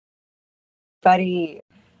everybody.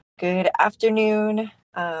 Good afternoon,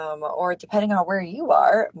 or depending on where you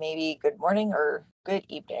are, maybe good morning or good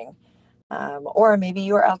evening, or maybe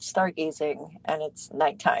you are out stargazing and it's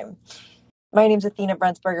nighttime. My name's Athena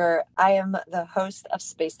Brensberger. I am the host of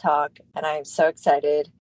Space Talk, and I am so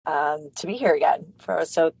excited to be here again for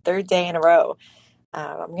third day in a row.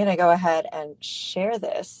 I'm going to go ahead and share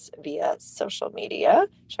this via social media,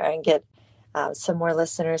 try and get some more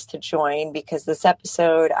listeners to join because this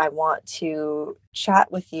episode, I want to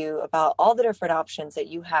chat with you about all the different options that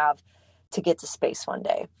you have to get to space one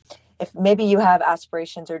day. If maybe you have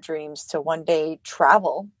aspirations or dreams to one day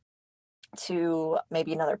travel to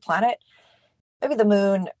maybe another planet, maybe the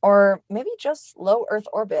moon, or maybe just low Earth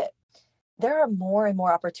orbit, there are more and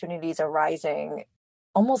more opportunities arising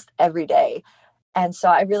almost every day. And so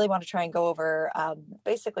I really want to try and go over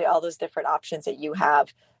basically all those different options that you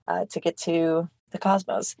have to get to the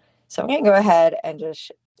cosmos. So I'm going to go ahead and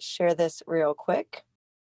just share this real quick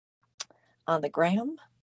on the gram.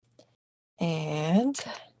 And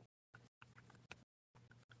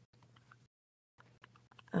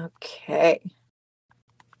okay.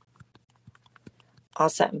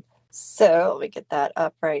 Awesome. So let me get that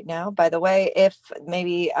up right now. By the way, if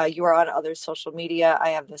maybe you are on other social media, I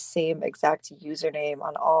have the same exact username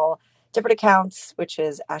on all different accounts, which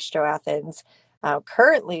is Astro Athens.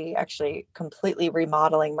 Currently, actually, completely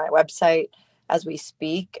remodeling my website as we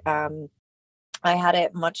speak. I had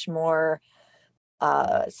it much more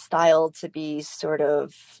styled to be sort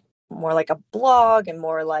of more like a blog and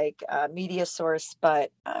more like a media source,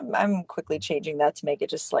 but I'm quickly changing that to make it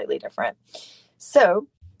just slightly different. So,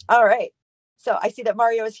 all right. So I see that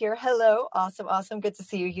Mario is here. Hello. Awesome. Awesome. Good to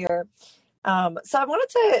see you here. So I wanted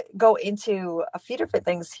to go into a few different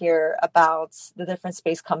things here about the different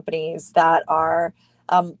space companies that are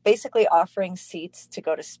basically offering seats to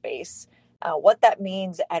go to space, what that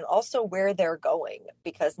means, and also where they're going,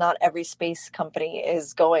 because not every space company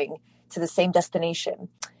is going to the same destination.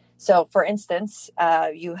 So, for instance,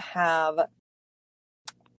 you have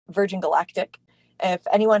Virgin Galactic. If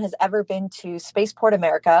anyone has ever been to Spaceport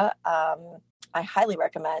America, I highly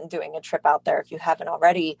recommend doing a trip out there if you haven't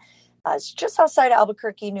already. It's just outside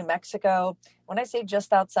Albuquerque, New Mexico. When I say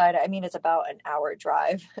just outside, I mean it's about an hour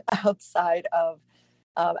drive outside of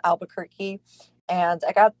Albuquerque. And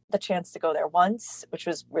I got the chance to go there once, which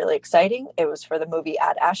was really exciting. It was for the movie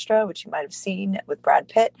Ad Astra, which you might have seen with Brad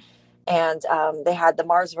Pitt. And they had the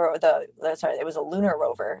Mars rover, it was a lunar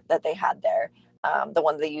rover that they had there. The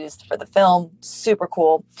one they used for the film, super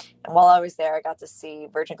cool. And while I was there, I got to see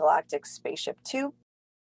Virgin Galactic's Spaceship Two.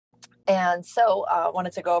 And so I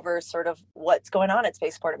wanted to go over sort of what's going on at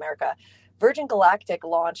Spaceport America. Virgin Galactic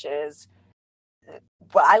launches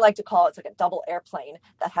what I like to call it's like a double airplane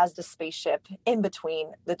that has the spaceship in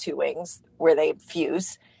between the two wings where they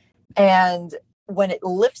fuse. And when it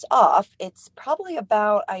lifts off, it's probably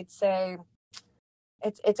about, I'd say,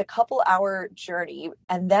 it's a couple hour journey.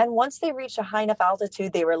 And then once they reach a high enough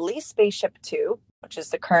altitude, they release Spaceship Two, which is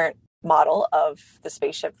the current model of the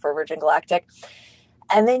spaceship for Virgin Galactic.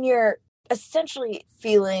 And then you're essentially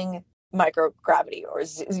feeling microgravity, or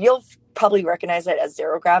you'll probably recognize it as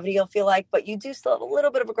zero gravity, you'll feel like, but you do still have a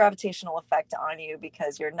little bit of a gravitational effect on you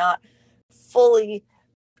because you're not fully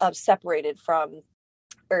separated from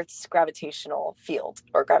Earth's gravitational field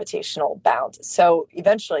or gravitational bound. So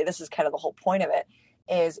eventually, this is kind of the whole point of it,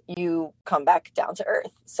 is you come back down to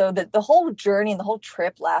Earth. So the whole journey and the whole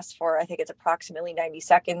trip lasts for, I think it's approximately 90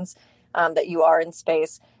 seconds that you are in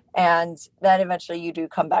space. And then eventually you do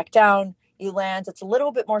come back down, you land. It's a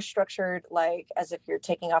little bit more structured, like as if you're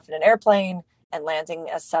taking off in an airplane and landing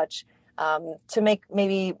as such, to make it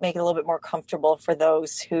a little bit more comfortable for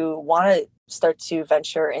those who want to start to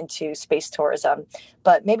venture into space tourism,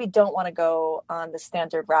 but maybe don't want to go on the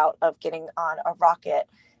standard route of getting on a rocket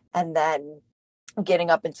and then getting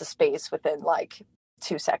up into space within like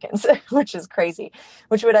 2 seconds, which is crazy,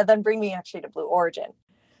 which would then bring me actually to Blue Origin.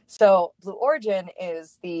 So Blue Origin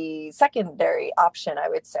is the secondary option, I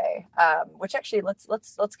would say, which actually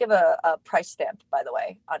let's give a price stamp, by the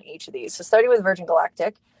way, on each of these. So starting with Virgin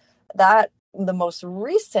Galactic, that the most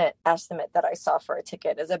recent estimate that I saw for a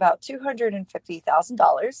ticket is about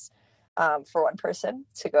 $250,000 for one person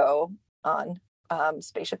to go on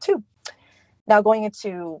Spaceship Two. Now going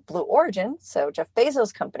into Blue Origin, so Jeff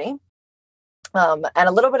Bezos' company, and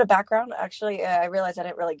a little bit of background. Actually, I realized I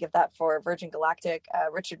didn't really give that for Virgin Galactic.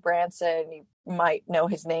 Richard Branson, you might know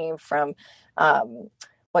his name from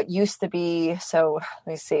what used to be. So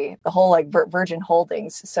let me see, the whole like Virgin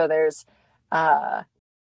Holdings. So there's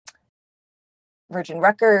Virgin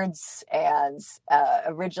Records and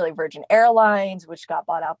originally Virgin Airlines, which got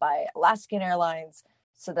bought out by Alaskan Airlines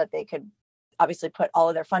so that they could obviously put all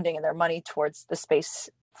of their funding and their money towards the space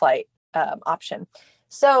flight option.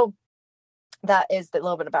 So that is the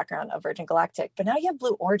little bit of background of Virgin Galactic. But now you have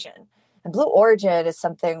Blue Origin. And Blue Origin is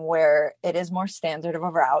something where it is more standard of a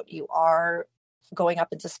route. You are going up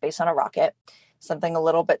into space on a rocket. Something a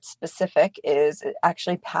little bit specific is it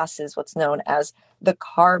actually passes what's known as the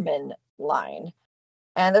Kármán line.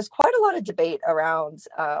 And there's quite a lot of debate around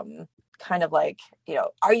kind of like,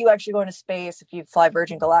 are you actually going to space if you fly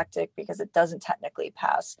Virgin Galactic? Because it doesn't technically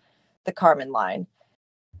pass the Kármán line.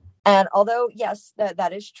 And although, yes,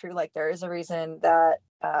 that is true, like there is a reason that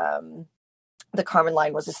the Kármán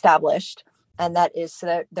line was established, and that is so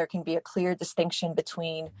that there can be a clear distinction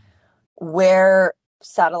between where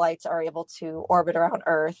satellites are able to orbit around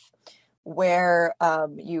Earth, where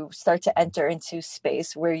you start to enter into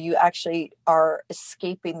space, where you actually are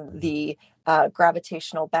escaping the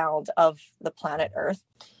gravitational bound of the planet Earth.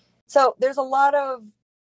 So there's a lot of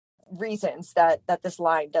reasons that this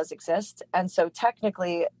line does exist. And so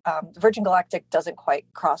technically, Virgin Galactic doesn't quite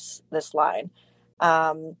cross this line.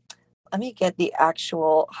 Let me get the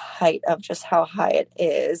actual height of just how high it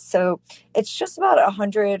is. So it's just about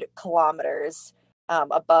 100 kilometers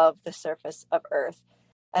above the surface of Earth.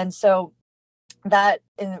 And so that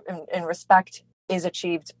in respect is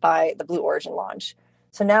achieved by the Blue Origin launch.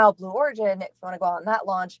 So now Blue Origin, if you want to go on that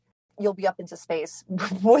launch, you'll be up into space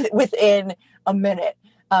within a minute.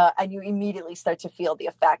 And you immediately start to feel the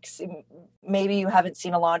effects. Maybe you haven't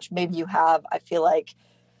seen a launch, maybe you have. I feel like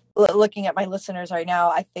looking at my listeners right now,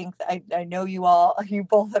 I think I know you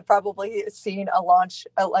both have probably seen a launch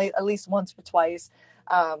at least once or twice.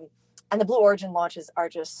 And the Blue Origin launches are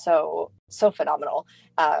just so phenomenal.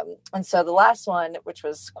 And so the last one, which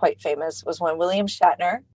was quite famous, was when William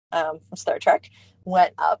Shatner from Star Trek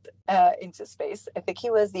went up into space. I think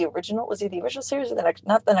he was the original. Was he the original series or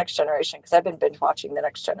not the Next Generation? Because I've been binge watching the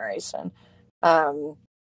Next Generation. Was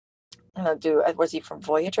he from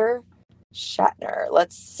Voyager? Shatner.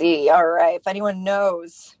 Let's see. All right. If anyone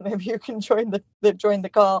knows, maybe you can join the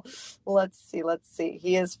call. Let's see.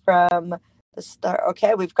 He is from the Star.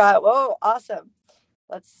 Okay, we've got. Whoa, awesome.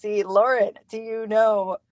 Let's see, Lauren. Do you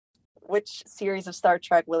know which series of Star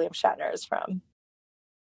Trek William Shatner is from?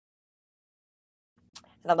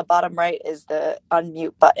 And on the bottom right is the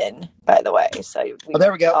unmute button, by the way. So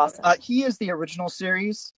there we go. Awesome. He is the original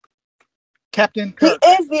series. Captain Kirk.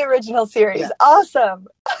 He is the original series. Yeah. Awesome.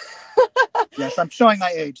 Yes, I'm showing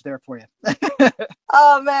my age there for you.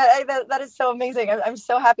 Oh man, that is so amazing. I'm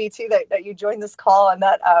so happy too that you joined this call, and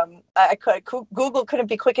that Google couldn't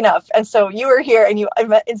be quick enough, and so you were here and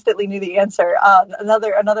I instantly knew the answer.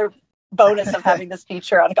 Another bonus of having this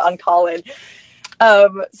feature on Call-In.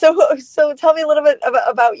 So tell me a little bit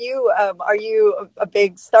about you. Are you a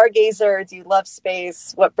big stargazer? Do you love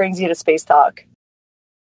space? What brings you to Space Talk?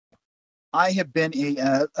 I have been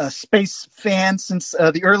a space fan since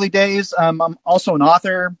the early days. I'm also an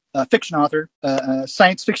author, fiction author,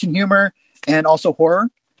 science fiction humor, and also horror.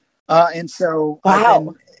 And so,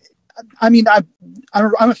 wow. I'm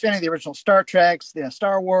a fan of the original Star Treks, the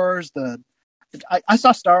Star Wars. I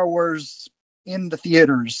saw Star Wars in the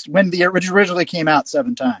theaters when the originally came out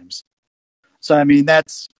 7 times. So, I mean,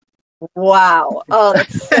 that's... Wow. Oh,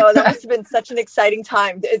 that must have been such an exciting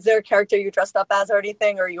time. Is there a character you dressed up as or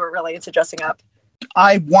anything, or you were really into dressing up?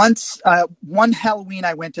 I once, one Halloween,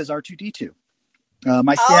 I went as R2-D2.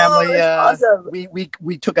 My family, awesome.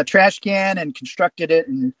 we took a trash can and constructed it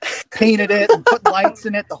and painted it and put lights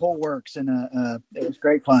in it, the whole works. And it was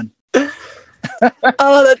great fun.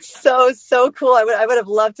 Oh, that's so cool. I would have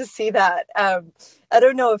loved to see that. I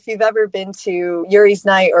don't know if you've ever been to Yuri's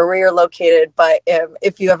Night or where you're located, but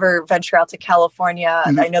if you ever venture out to California,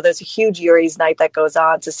 mm-hmm. I know there's a huge Yuri's Night that goes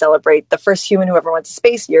on to celebrate the first human who ever went to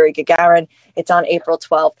space, Yuri Gagarin. It's on April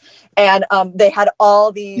 12th. And they had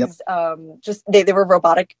all these, they were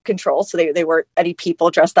robotic controls. So they weren't any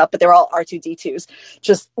people dressed up, but they were all R2-D2s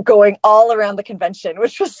just going all around the convention,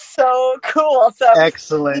 which was so cool. So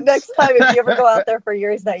excellent. Next time, if you ever go out there for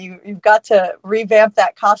Yuri's Night, you've got to revamp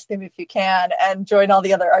that costume if you can and join all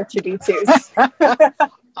the other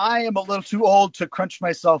R2-D2s. I am a little too old to crunch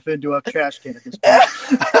myself into a trash can at this point.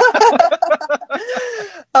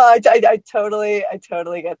 I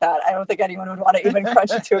totally get that. I don't think anyone would want to even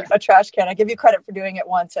crunch into a trash can. I give you credit for doing it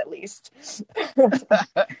once at least. That's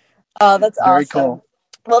awesome. Very cool.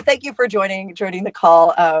 Well, thank you for joining the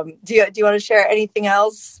call. Do you want to share anything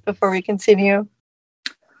else before we continue?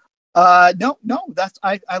 No. That's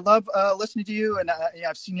I love listening to you, and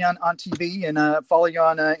I've seen you on TV and follow you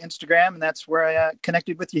on Instagram, and that's where I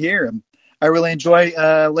connected with you here. I really enjoy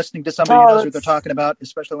listening to somebody who knows what they're talking about,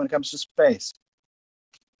 especially when it comes to space.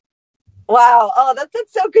 Wow. Oh,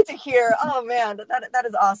 that's so good to hear. Oh man, that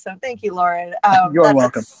is awesome. Thank you, Lauren. You're That's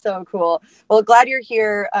welcome. so cool. Well, glad you're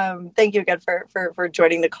here. Thank you again for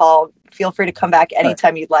joining the call. Feel free to come back All right.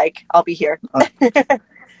 anytime you'd like. I'll be here. Uh,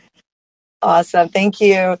 Awesome. Thank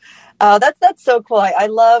you. That's so cool. I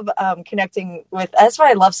love connecting with. That's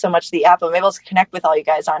why I love so much the app. I'm able to connect with all you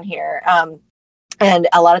guys on here. And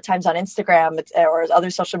a lot of times on Instagram or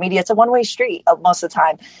other social media, it's a one-way street most of the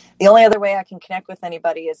time. The only other way I can connect with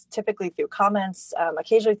anybody is typically through comments,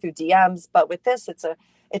 occasionally through DMs. But with this, it's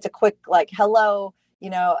a quick like hello,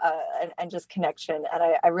 and just connection.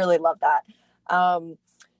 And I really love that.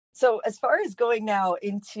 So as far as going now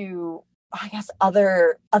into, I guess,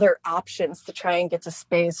 other options to try and get to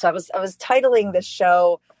space. So I was titling this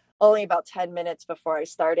show only about 10 minutes before I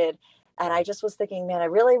started. And I just was thinking, man, I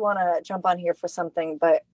really want to jump on here for something,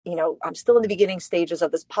 but I'm still in the beginning stages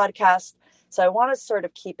of this podcast. So I want to sort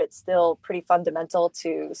of keep it still pretty fundamental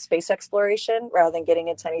to space exploration rather than getting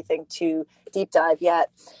into anything too deep dive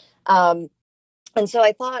yet. And so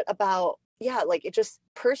I thought about, yeah, like it just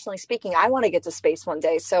personally speaking, I want to get to space one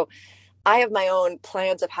day. So I have my own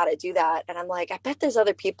plans of how to do that. And I'm like, I bet there's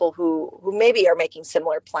other people who maybe are making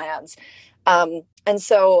similar plans. And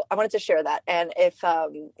so I wanted to share that. And if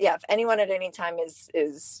anyone at any time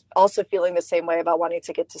is also feeling the same way about wanting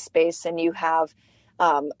to get to space and you have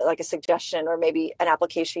like a suggestion or maybe an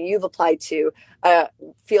application you've applied to,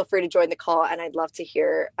 feel free to join the call. And I'd love to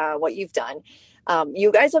hear what you've done.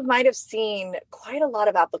 You guys might have seen quite a lot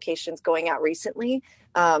of applications going out recently.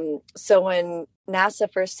 So when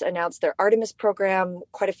NASA first announced their Artemis program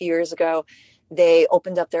quite a few years ago, they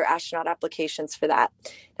opened up their astronaut applications for that.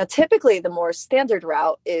 Now, typically, the more standard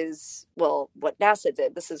route is, well, what NASA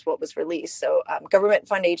did. This is what was released. So government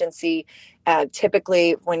fund agency,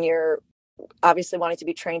 typically when you're obviously wanting to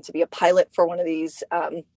be trained to be a pilot for one of these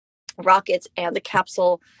rockets and the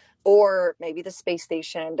capsule, or maybe the space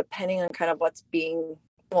station, depending on kind of what's being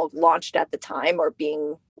launched at the time or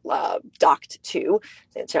being docked to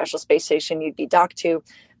the International Space Station, you'd be docked to.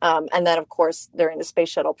 And then, of course, during the space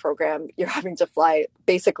shuttle program, you're having to fly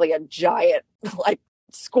basically a giant, like,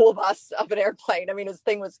 school bus of an airplane. I mean, this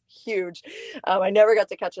thing was huge. I never got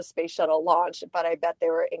to catch a space shuttle launch, but I bet they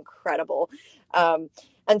were incredible.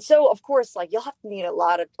 And so, of course, like you'll have to need a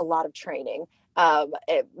lot of training,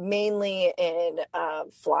 mainly in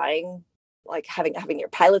flying, like having your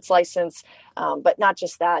pilot's license, but not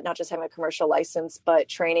just that, not just having a commercial license, but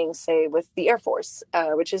training, say, with the Air Force,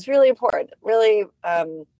 which is really important, really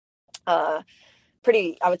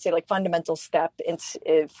pretty, I would say, like fundamental step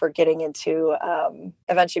for getting into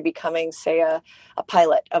eventually becoming, say, a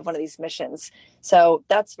pilot of one of these missions. So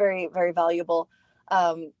that's very, very valuable.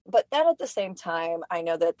 But then at the same time, I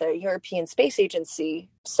know that the European Space Agency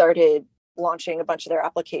started launching a bunch of their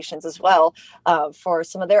applications as well for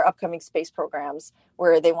some of their upcoming space programs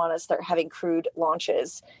where they want to start having crewed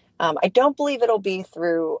launches. I don't believe it'll be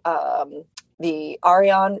through the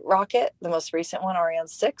Ariane rocket, the most recent one, Ariane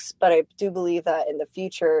 6, but I do believe that in the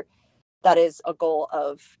future, that is a goal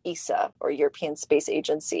of ESA, or European Space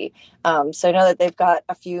Agency. So I know that they've got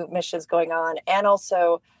a few missions going on, and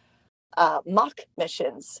also mock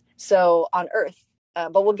missions, so on Earth.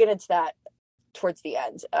 But we'll get into that towards the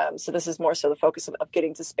end. So this is more so the focus of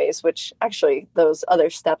getting to space, which actually those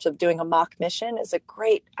other steps of doing a mock mission is a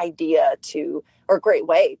great idea or a great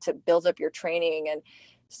way to build up your training and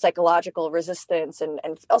psychological resistance and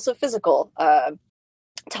also physical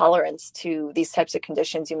tolerance to these types of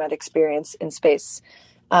conditions you might experience in space.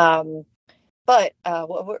 But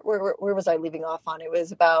where was I leaving off on? It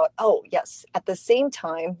was about, oh, yes, at the same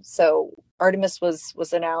time, so Artemis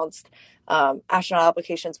was announced, astronaut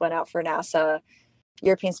applications went out for NASA,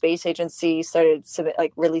 European Space Agency started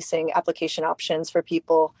releasing application options for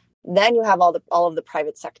people. Then you have all of the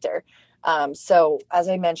private sector. So as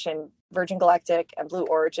I mentioned, Virgin Galactic and Blue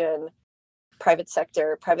Origin, private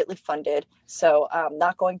sector, privately funded. So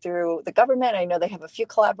not going through the government. I know they have a few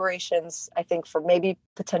collaborations, I think, for maybe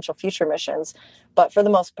potential future missions. But for the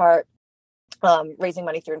most part, raising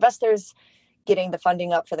money through investors, getting the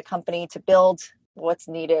funding up for the company to build what's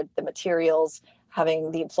needed, the materials,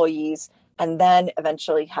 having the employees, and then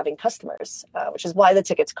eventually having customers, which is why the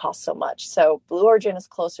tickets cost so much. So Blue Origin is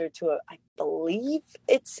closer to, I believe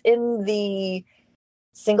it's in the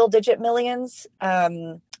single digit millions.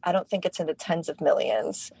 I don't think it's in the tens of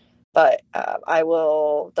millions, but I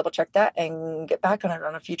will double check that and get back on it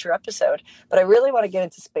on a future episode. But I really want to get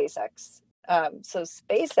into SpaceX. So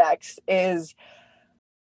SpaceX is,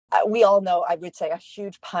 we all know, I would say, a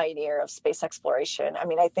huge pioneer of space exploration. I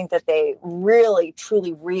mean, I think that they really,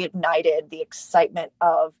 truly reignited the excitement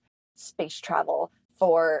of space travel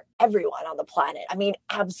for everyone on the planet. I mean,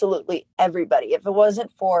 absolutely everybody. If it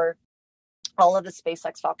wasn't for all of the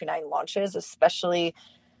SpaceX Falcon 9 launches, especially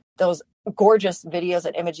those gorgeous videos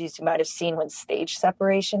and images you might have seen when stage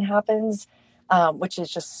separation happens, which is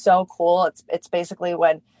just so cool. It's basically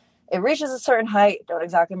when it reaches a certain height, don't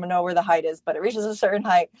exactly know where the height is, but it reaches a certain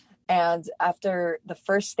height. And after the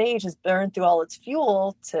first stage has burned through all its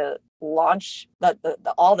fuel to launch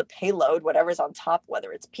all the payload, whatever's on top,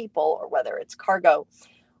 whether it's people or whether it's cargo,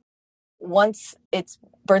 once it's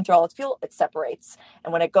burned through all its fuel, it separates.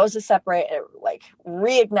 And when it goes to separate, it like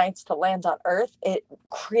reignites to land on Earth. It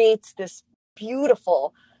creates this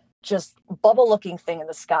beautiful, just bubble looking thing in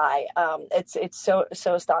the sky. It's so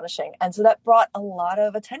astonishing. And so that brought a lot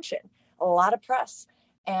of attention, a lot of press.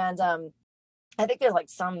 And I think there's like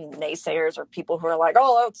some naysayers or people who are like,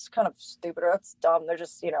 oh, that's kind of stupid or that's dumb. They're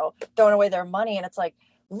just, throwing away their money. And it's like,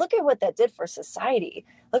 look at what that did for society.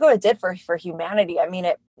 Look what it did for humanity. I mean,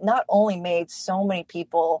 it not only made so many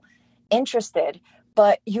people interested,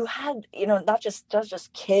 but you had, not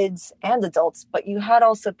just kids and adults, but you had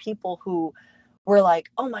also people who were like,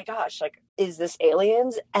 oh my gosh, like, is this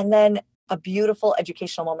aliens? And then a beautiful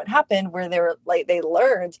educational moment happened where they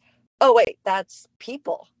learned, oh wait, that's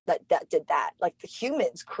people that did that. Like the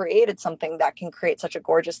humans created something that can create such a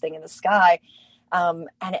gorgeous thing in the sky. And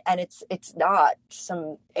it's not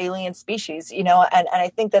some alien species, and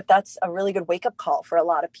I think that that's a really good wake up call for a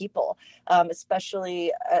lot of people,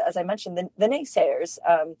 especially as I mentioned, the naysayers,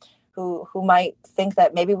 who might think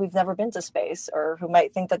that maybe we've never been to space, or who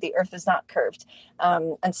might think that the Earth is not curved.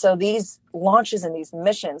 And so these launches and these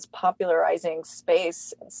missions popularizing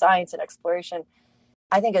space and science and exploration,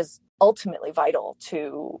 I think, is ultimately vital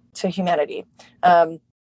to humanity.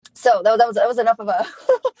 So that was enough of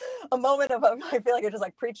a moment of I feel like I just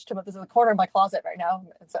like preached to him. This is the corner of my closet right now,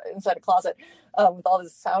 inside a closet, with all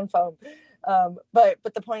this sound foam. But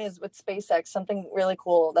the point is, with SpaceX, something really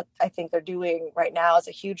cool that I think they're doing right now is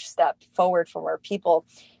a huge step forward from where people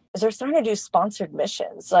is they're starting to do sponsored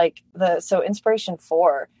missions, like Inspiration4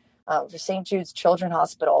 for St. Jude's Children's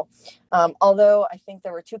Hospital. Although I think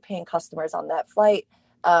there were 2 paying customers on that flight,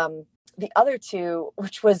 the other 2,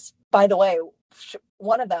 which was, by the way,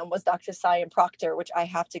 one of them was Dr. Sian Proctor, which I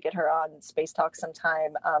have to get her on Space Talk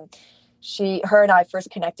sometime. Her and I first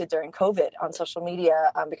connected during COVID on social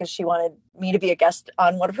media, because she wanted me to be a guest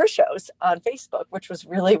on one of her shows on Facebook, which was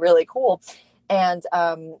really, really cool. And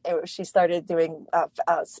she started doing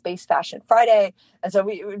Space Fashion Friday. And so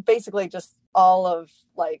we basically just all of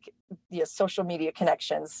social media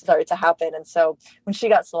connections started to happen. And so when she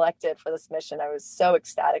got selected for this mission, I was so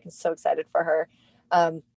ecstatic and so excited for her.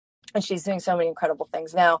 And she's doing so many incredible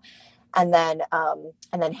things now. And then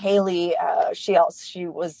Haley, she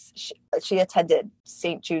attended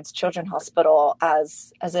St. Jude's Children's Hospital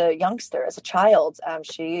as a youngster, as a child.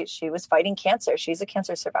 She was fighting cancer. She's a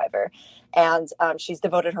cancer survivor, and she's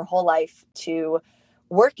devoted her whole life to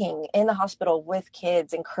working in the hospital with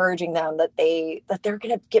kids, encouraging them that they're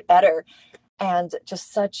going to get better, and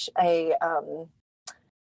just such a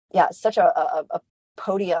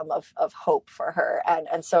podium of hope for her.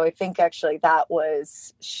 And so I think actually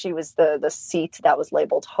she was the seat that was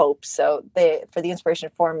labeled hope. So for the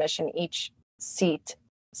Inspiration4 mission, each seat,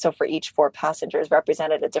 so for each 4 passengers,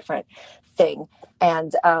 represented a different thing.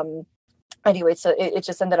 And anyway, so it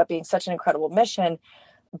just ended up being such an incredible mission.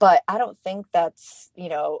 But I don't think that's,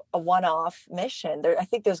 a one-off mission. I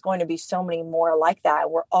think there's going to be so many more like that.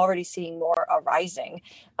 We're already seeing more arising.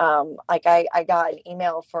 I got an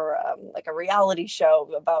email for a reality show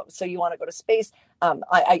about, so you want to go to space.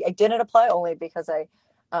 I didn't apply only because I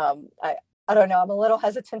don't know. I'm a little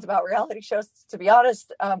hesitant about reality shows, to be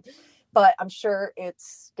honest. But I'm sure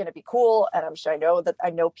it's going to be cool. And I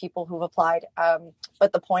know people who've applied.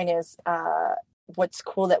 But the point is, what's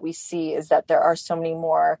cool that we see is that there are so many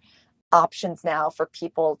more options now for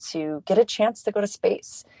people to get a chance to go to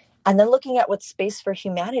space. And then looking at what Space for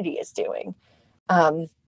Humanity is doing,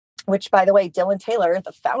 which, by the way, Dylan Taylor,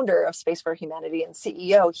 the founder of Space for Humanity and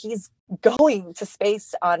CEO, he's going to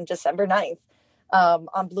space on December 9th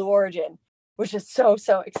on Blue Origin, which is so,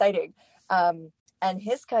 so exciting. And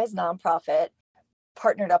his guy's nonprofit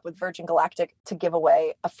partnered up with Virgin Galactic to give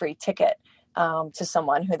away a free ticket to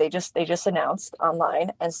someone who they just announced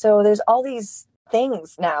online. And so there's all these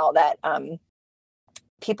things now that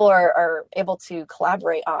people are able to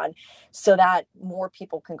collaborate on, so that more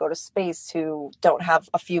people can go to space who don't have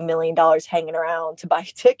a few $1 million hanging around to buy a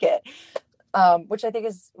ticket, which I think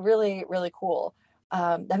is really, really cool.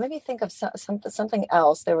 That made me think of something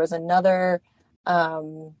else. There was another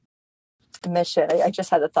mission. I just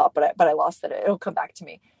had the thought, but I lost it. It'll come back to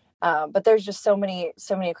me. But there's just so many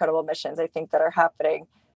incredible missions, I think, that are happening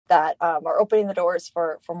that are opening the doors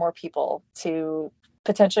for more people to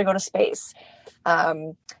potentially go to space.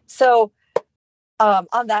 So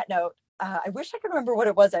on that note, I wish I could remember what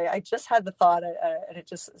it was. I just had the thought, and it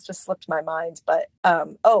just slipped my mind. But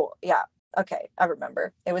oh yeah, okay, I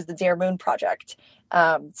remember. It was the Dear Moon project.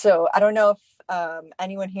 So I don't know if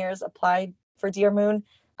anyone here has applied for Dear Moon.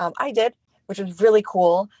 I did, which was really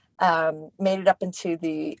cool. Made it up until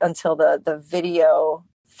the video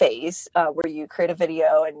phase, where you create a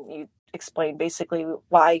video and you explain basically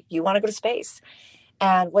why you want to go to space.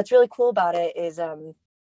 And what's really cool about it is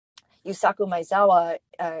Yusaku Maezawa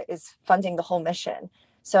is funding the whole mission.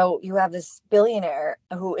 So you have this billionaire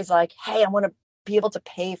who is like, hey, I want to be able to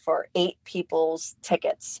pay for 8 people's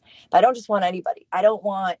tickets. But I don't just want anybody. I don't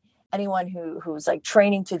want anyone who's like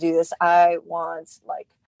training to do this. I want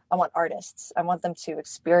artists. I want them to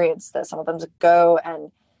experience this. I want them to go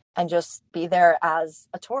and just be there as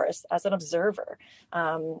a tourist, as an observer.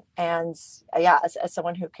 And yeah, as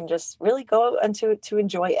someone who can just really go and to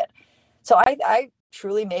enjoy it. So I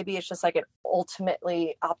truly, maybe it's just like an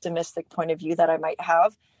ultimately optimistic point of view that I might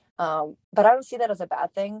have. But I don't see that as a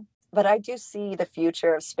bad thing. But I do see the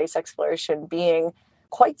future of space exploration being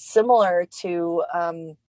quite similar to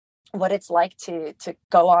what it's like to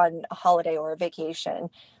go on a holiday or a vacation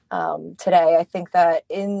today. I think that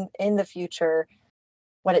in the future,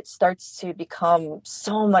 when it starts to become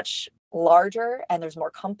so much larger and there's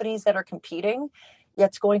more companies that are competing,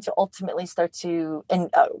 it's going to ultimately start to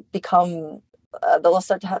become they'll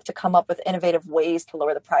start to have to come up with innovative ways to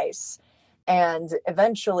lower the price. And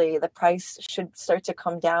eventually the price should start to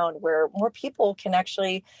come down where more people can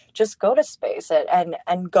actually just go to space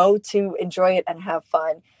and go to enjoy it and have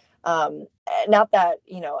fun. Not that,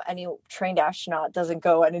 any trained astronaut doesn't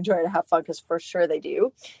go and enjoy it and have fun, because for sure they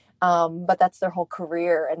do. But that's their whole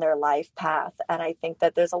career and their life path. And I think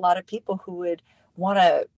that there's a lot of people who would want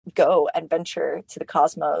to go and venture to the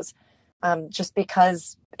cosmos just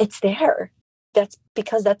because it's there. That's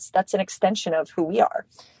because that's an extension of who we are.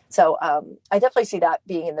 So I definitely see that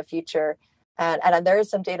being in the future. And there is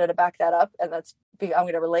some data to back that up. And I'm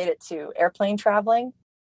going to relate it to airplane traveling.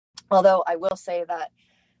 Although I will say that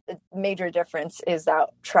the major difference is that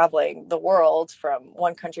traveling the world from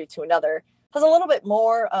one country to another has a little bit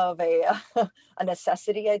more of a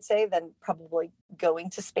necessity, I'd say, than probably going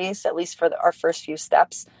to space, at least for our first few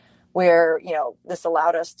steps, where, this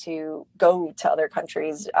allowed us to go to other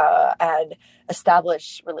countries and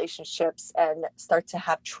establish relationships and start to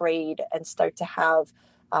have trade and start to have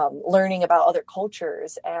learning about other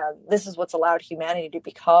cultures. And this is what's allowed humanity to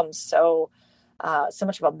become so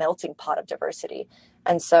much of a melting pot of diversity.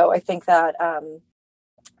 And so I think that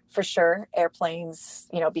for sure, airplanes,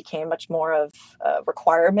 became much more of a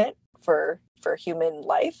requirement for human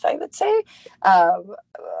life, I would say.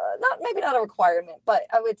 Not a requirement, but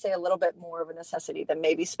I would say a little bit more of a necessity than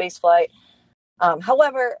maybe space flight.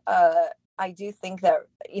 However, I do think that,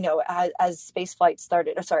 as space flight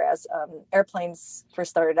started, as airplanes first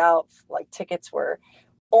started out, like tickets were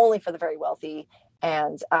only for the very wealthy.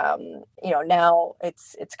 And, now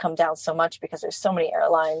it's come down so much because there's so many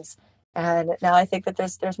airlines. And now I think that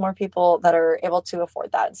there's more people that are able to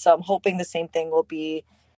afford that. So I'm hoping the same thing will be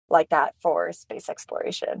like that for space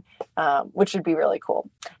exploration, which would be really cool.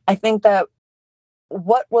 I think that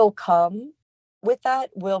what will come with that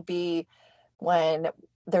will be when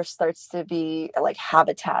there starts to be like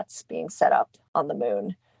habitats being set up on the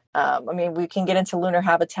moon. We can get into lunar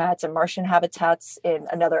habitats and Martian habitats in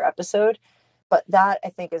another episode, but that I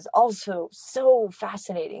think is also so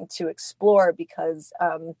fascinating to explore because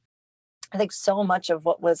I think so much of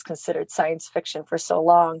what was considered science fiction for so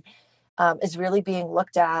long is really being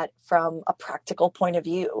looked at from a practical point of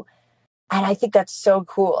view. And I think that's so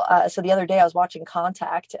cool. So the other day I was watching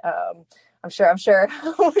Contact. I'm sure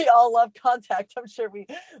we all love Contact. I'm sure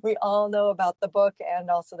we all know about the book and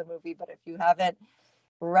also the movie. But if you haven't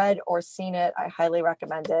read or seen it, I highly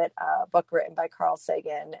recommend it. Book written by Carl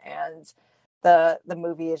Sagan, and the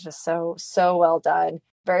movie is just so well done.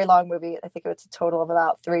 Very long movie. I think it's a total of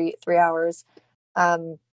about three hours.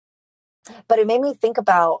 But it made me think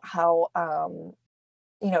about how so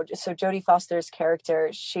Jodie Foster's character,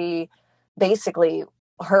 she basically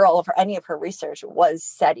any of her research was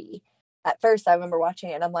SETI. At first, I remember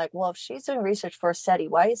watching it and I'm like, well, if she's doing research for SETI,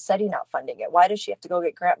 why is SETI not funding it? Why does she have to go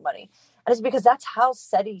get grant money? And it's because that's how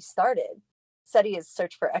SETI started. SETI is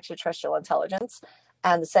Search for Extraterrestrial Intelligence.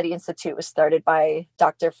 And the SETI Institute was started by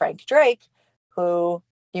Dr. Frank Drake, who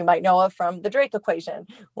you might know of from the Drake equation,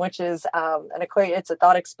 which is it's a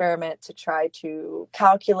thought experiment to try to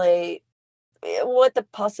calculate what the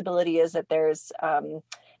possibility is that there's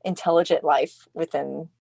intelligent life within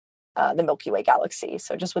the Milky Way galaxy.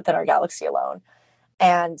 So just within our galaxy alone.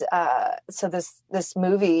 And so this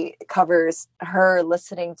movie covers her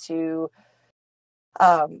listening to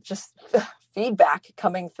just feedback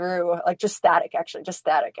coming through, like just static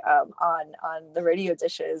on the radio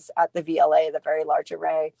dishes at the VLA, the Very Large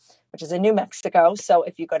Array, which is in New Mexico. So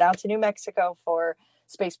if you go down to New Mexico for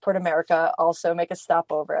Spaceport America, also make a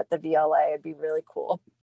stopover at the VLA. It'd be really cool.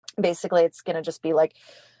 Basically, it's going to just be like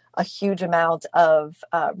a huge amount of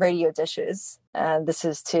radio dishes, and this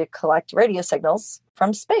is to collect radio signals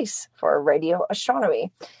from space for radio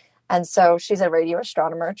astronomy. And so she's a radio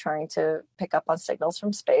astronomer trying to pick up on signals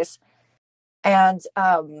from space. And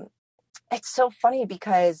it's so funny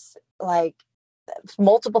because, like,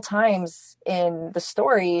 multiple times in the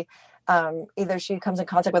story, either she comes in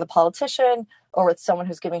contact with a politician or with someone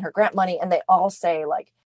who's giving her grant money, and they all say,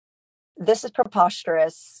 like, this is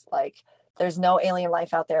preposterous. Like, there's no alien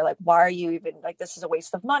life out there. Like, why are you even, like, this is a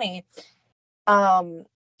waste of money.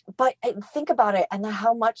 But think about it and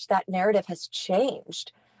how much that narrative has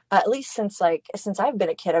changed. At least since I've been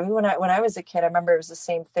a kid. I mean, when I was a kid, I remember it was the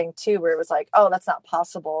same thing too, where it was like, oh, that's not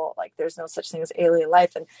possible. Like, there's no such thing as alien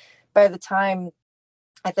life. And by the time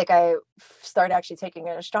I think I started actually taking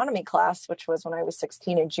an astronomy class, which was when I was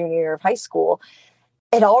 16 and junior year of high school,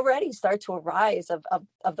 it already started to arise of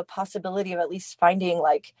the possibility of at least finding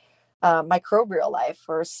like microbial life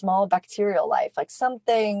or small bacterial life, like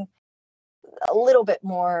something a little bit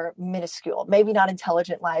more minuscule, maybe not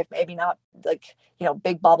intelligent life, maybe not like,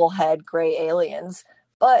 big bobblehead gray aliens,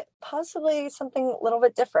 but possibly something a little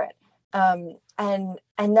bit different. And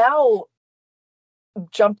now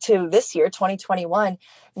jump to this year, 2021.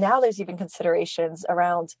 Now there's even considerations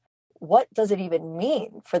around what does it even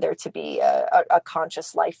mean for there to be a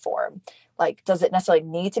conscious life form? Like, does it necessarily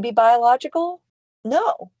need to be biological?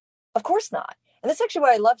 No, of course not. And that's actually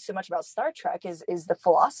what I love so much about Star Trek is the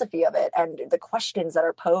philosophy of it and the questions that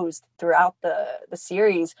are posed throughout the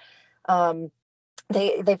series.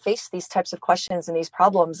 They face these types of questions and these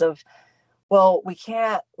problems of, well, we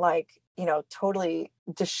can't totally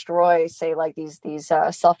destroy, say, like these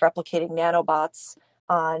self-replicating nanobots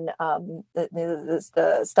on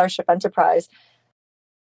the Starship Enterprise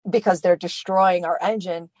because they're destroying our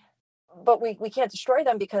engine. But we can't destroy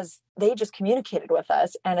them because they just communicated with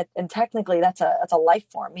us, and technically that's a life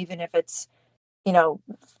form, even if it's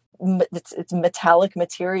it's metallic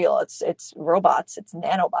material, it's robots, it's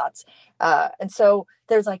nanobots, and so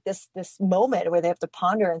there's like this moment where they have to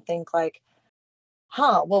ponder and think like,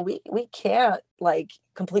 well, we can't like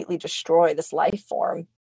completely destroy this life form.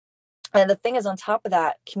 And the thing is, on top of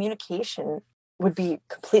that, communication would be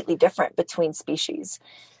completely different between species.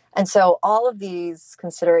 And so all of these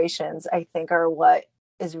considerations, I think, are what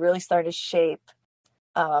is really starting to shape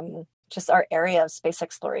just our area of space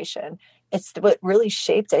exploration. It's what really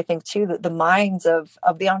shaped, I think, too, the minds of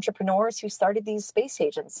the entrepreneurs who started these space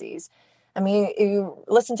agencies. I mean, you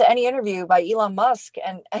listen to any interview by Elon Musk,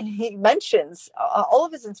 and he mentions all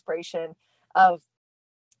of his inspiration of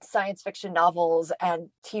science fiction novels and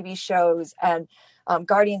TV shows and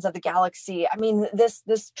Guardians of the Galaxy. I mean, this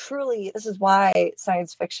is why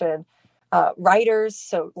science fiction writers,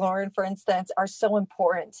 so Lauren, for instance, are so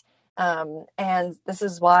important. And this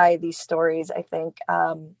is why these stories, I think,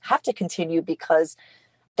 have to continue, because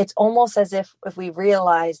it's almost as if we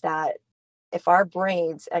realize that if our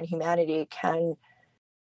brains and humanity can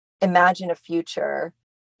imagine a future,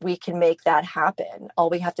 we can make that happen. All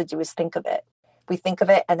we have to do is think of it. We think of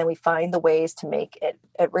it, and then we find the ways to make it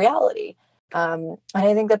a reality. And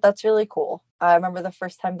I think that's really cool. I remember the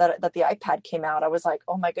first time that the iPad came out, I was like,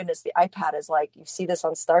 oh my goodness, the iPad is like, you see this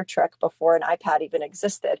on Star Trek before an iPad even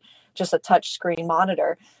existed, just a touch screen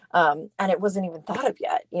monitor. And it wasn't even thought of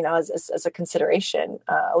yet, as a consideration,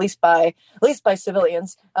 at least by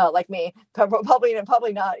civilians like me. Probably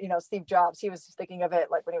not, Steve Jobs. He was thinking of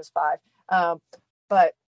it like when he was 5.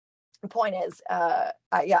 But the point is, I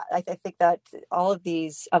think that all of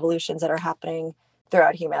these evolutions that are happening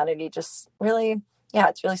throughout humanity just really,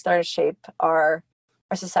 it's really starting to shape our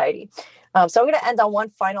society. So I'm going to end on one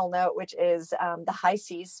final note, which is the High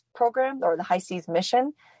Seas program, or the High Seas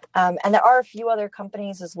mission. And there are a few other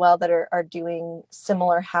companies as well that are doing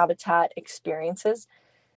similar habitat experiences.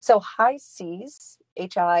 So High Seas,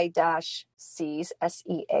 HI-Seas, SEAS,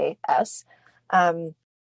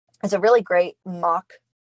 is a really great mock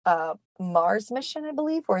Mars mission, I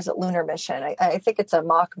believe, or is it lunar mission? I think it's a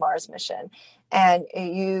mock Mars mission. And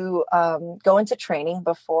you go into training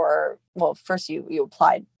before, well, first you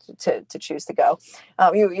applied to choose to go.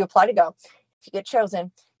 You apply to go. If you get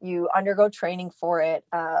chosen, you undergo training for it.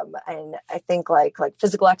 And I think like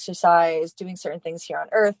physical exercise, doing certain things here on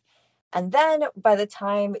Earth. And then by the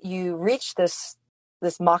time you reach this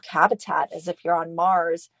mock habitat, as if you're on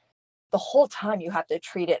Mars, the whole time you have to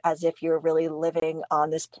treat it as if you're really living on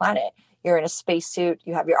this planet. You're in a spacesuit,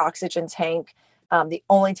 you have your oxygen tank. The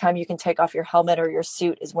only time you can take off your helmet or your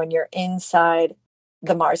suit is when you're inside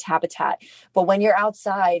the Mars habitat. But when you're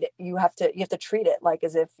outside, you have to treat it like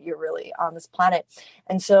as if you're really on this planet.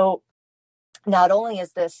 And so not only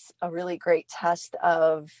is this a really great test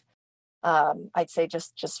of, I'd say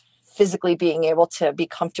just physically being able to be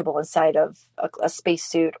comfortable inside of a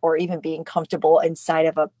spacesuit, or even being comfortable inside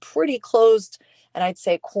of a pretty closed and I'd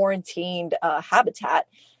say quarantined habitat,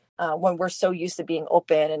 when we're so used to being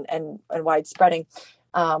open and widespreading.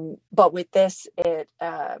 But with this,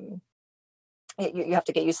 you have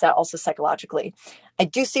to get used to that also psychologically. I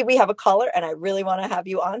do see we have a caller, and I really want to have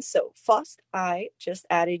you on. So, Faust, I just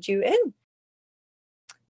added you in.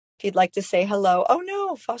 If you'd like to say hello. Oh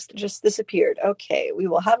no, Faust just disappeared. Okay, we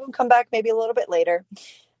will have him come back maybe a little bit later.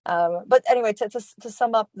 But anyway, to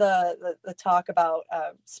sum up the talk about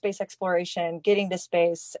space exploration, getting to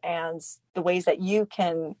space, and the ways that you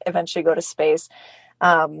can eventually go to space,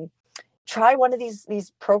 try one of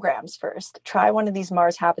these programs first. Try one of these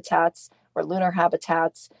Mars habitats or lunar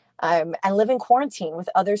habitats, and live in quarantine with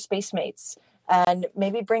other space mates. And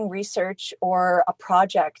maybe bring research or a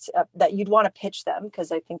project that you'd want to pitch them, because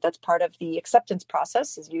I think that's part of the acceptance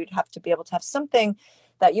process, is you'd have to be able to have something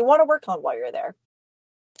that you want to work on while you're there.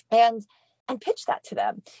 And pitch that to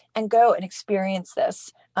them and go and experience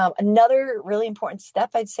this. Another really important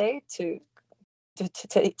step, I'd say, to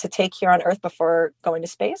take here on Earth before going to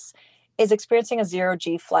space is experiencing a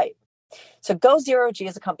zero-G flight. So Go Zero G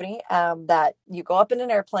is a company that you go up in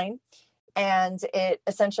an airplane, and it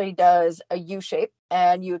essentially does a U shape,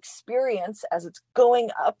 and you experience, as it's going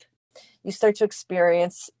up, you start to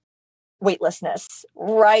experience weightlessness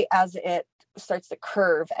right as it starts to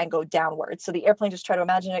curve and go downward. So the airplane, just try to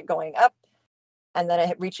imagine it going up, and then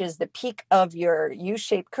it reaches the peak of your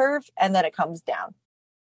U-shaped curve, and then it comes down,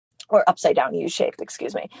 or upside down U-shaped,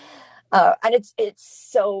 excuse me. And it's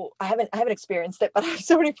so, I haven't experienced it, but I have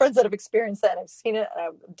so many friends that have experienced that, and I've seen it, and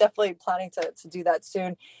I'm definitely planning to do that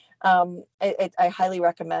soon. I highly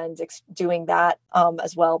recommend doing that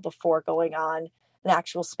as well before going on an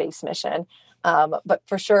actual space mission. But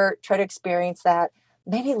for sure, try to experience that.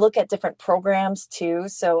 Maybe look at different programs too.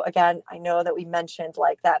 So again, I know that we mentioned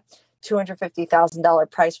like that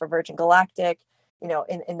 $250,000 price for Virgin Galactic,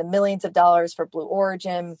 in the millions of dollars for Blue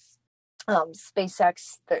Origin.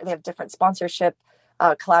 SpaceX, they have different sponsorship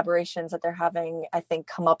collaborations that they're having, I think,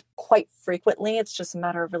 come up quite frequently. It's just a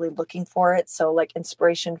matter of really looking for it. So like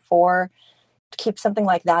Inspiration4, keep something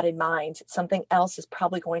like that in mind. Something else is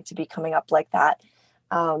probably going to be coming up like that.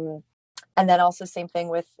 And then also same thing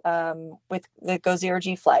with the Go Zero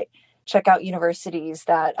G flight. Check out universities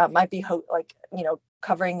that might be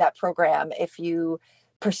covering that program if you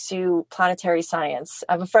pursue planetary science.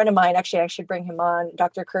 I have a friend of mine, actually I should bring him on,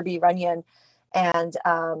 Dr. Kirby Runyon, and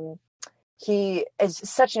he is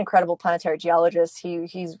such an incredible planetary geologist.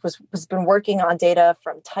 He's been working on data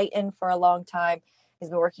from Titan for a long time. He's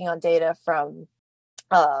been working on data from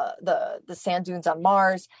the sand dunes on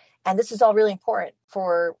Mars, and this is all really important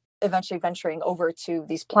for eventually venturing over to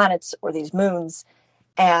these planets or these moons.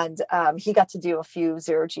 And he got to do a few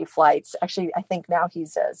zero-G flights. Actually, I think now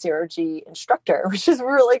he's a zero-G instructor, which is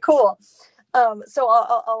really cool. So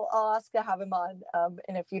I'll ask to have him on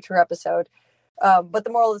in a future episode. But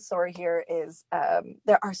the moral of the story here is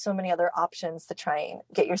there are so many other options to try and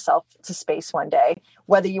get yourself to space one day,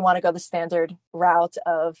 whether you want to go the standard route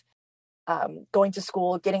of going to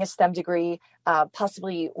school, getting a STEM degree,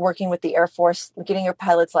 possibly working with the Air Force, getting your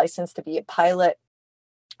pilot's license to be a pilot,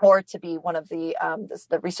 or to be one of the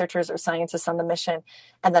researchers or scientists on the mission,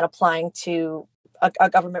 and then applying to a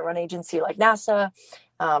government-run agency like NASA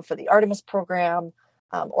for the Artemis program,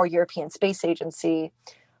 or European Space Agency,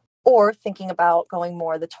 or thinking about going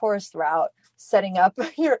more the tourist route, setting up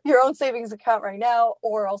your own savings account right now,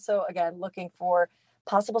 or also, again, looking for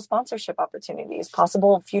possible sponsorship opportunities,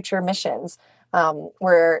 possible future missions,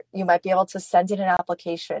 where you might be able to send in an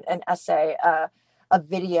application, an essay, a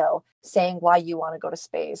video saying why you want to go to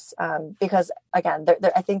space. Because again,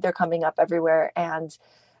 I think they're coming up everywhere. And,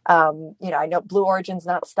 I know Blue Origin's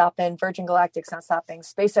not stopping, Virgin Galactic's not stopping,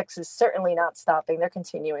 SpaceX is certainly not stopping. They're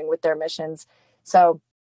continuing with their missions. So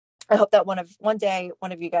I hope that one day,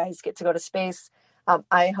 one of you guys get to go to space.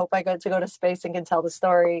 I hope I get to go to space and can tell the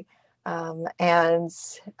story. So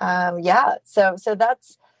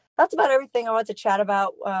that's that's about everything I want to chat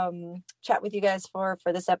about, chat with you guys for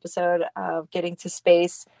this episode of Getting to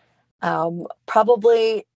Space.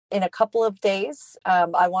 Probably in a couple of days,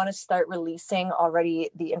 I want to start releasing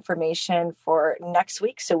already the information for next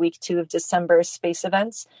week. So week 2 of December space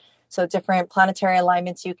events. So different planetary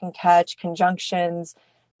alignments you can catch, conjunctions,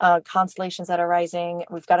 constellations that are rising.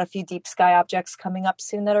 We've got a few deep sky objects coming up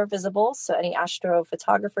soon that are visible. So any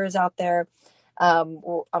astrophotographers out there, I'm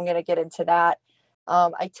going to get into that.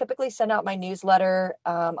 I typically send out my newsletter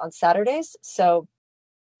on Saturdays. So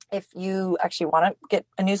if you actually want to get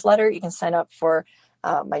a newsletter, you can sign up for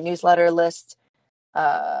my newsletter list.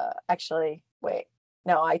 Actually, wait,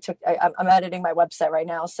 no, I'm editing my website right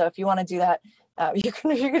now. So if you want to do that, you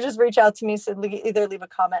can just reach out to me. So either leave a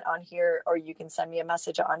comment on here, or you can send me a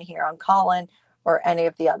message on here on Callin or any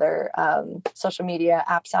of the other social media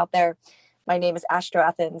apps out there. My name is Astro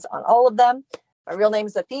Athens on all of them. My real name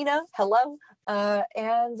is Athena. Hello.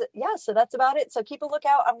 And yeah, so that's about it. So keep a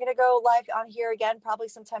lookout. I'm going to go live on here again, probably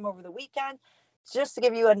sometime over the weekend, just to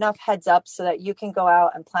give you enough heads up so that you can go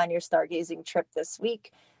out and plan your stargazing trip this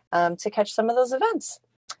week to catch some of those events.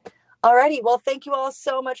 Alrighty. Well, thank you all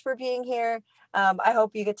so much for being here. I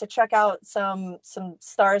hope you get to check out some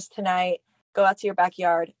stars tonight. Go out to your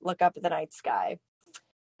backyard, look up at the night sky.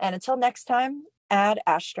 And until next time, Ad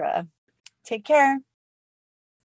Astra. Take care.